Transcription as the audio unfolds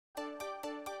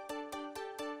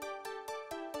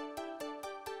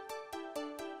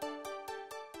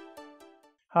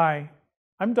Hi,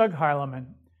 I'm Doug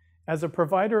Hileman. As a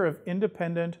provider of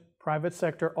independent private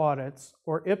sector audits,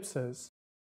 or IPSAs,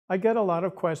 I get a lot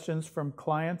of questions from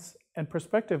clients and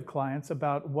prospective clients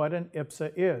about what an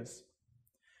IPSA is.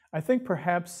 I think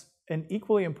perhaps an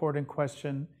equally important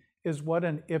question is what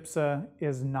an IPSA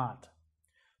is not.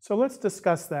 So let's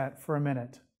discuss that for a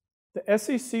minute. The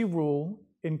SEC rule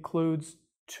includes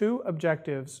two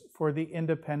objectives for the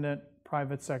independent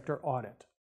private sector audit.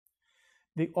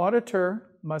 The auditor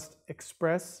must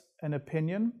express an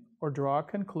opinion or draw a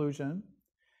conclusion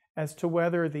as to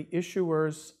whether the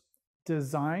issuer's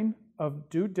design of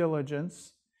due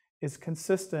diligence is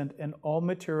consistent in all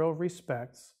material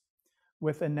respects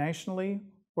with a nationally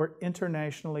or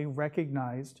internationally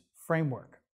recognized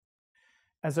framework.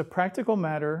 As a practical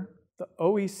matter, the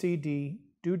OECD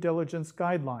due diligence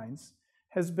guidelines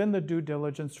has been the due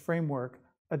diligence framework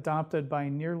adopted by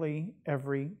nearly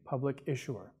every public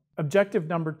issuer. Objective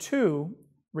number 2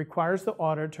 requires the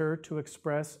auditor to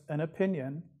express an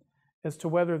opinion as to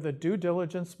whether the due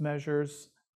diligence measures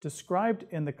described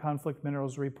in the Conflict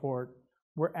Minerals report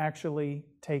were actually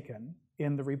taken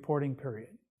in the reporting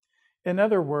period. In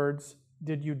other words,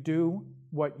 did you do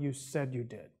what you said you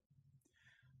did?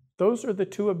 Those are the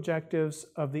two objectives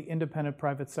of the independent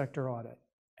private sector audit,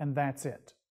 and that's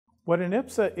it. What an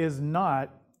IPSA is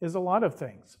not is a lot of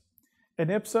things. An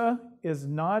IPSA is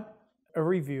not a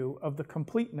review of the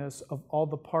completeness of all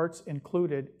the parts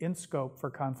included in scope for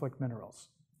conflict minerals.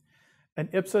 An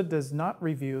IPSA does not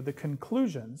review the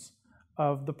conclusions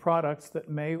of the products that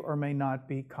may or may not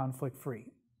be conflict-free.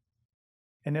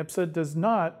 An IPSA does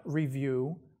not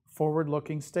review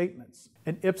forward-looking statements.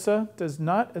 An IPSA does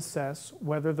not assess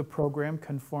whether the program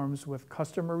conforms with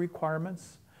customer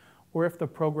requirements, or if the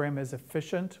program is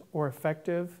efficient or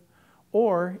effective,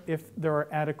 or if there are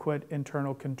adequate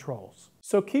internal controls.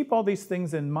 So keep all these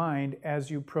things in mind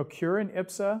as you procure an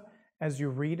IPSA, as you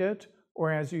read it,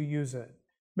 or as you use it.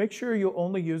 Make sure you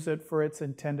only use it for its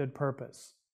intended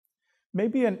purpose.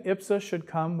 Maybe an IPSA should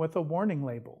come with a warning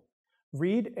label.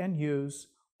 Read and use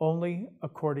only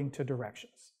according to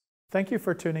directions. Thank you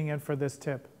for tuning in for this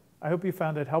tip. I hope you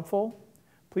found it helpful.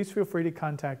 Please feel free to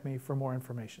contact me for more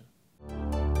information.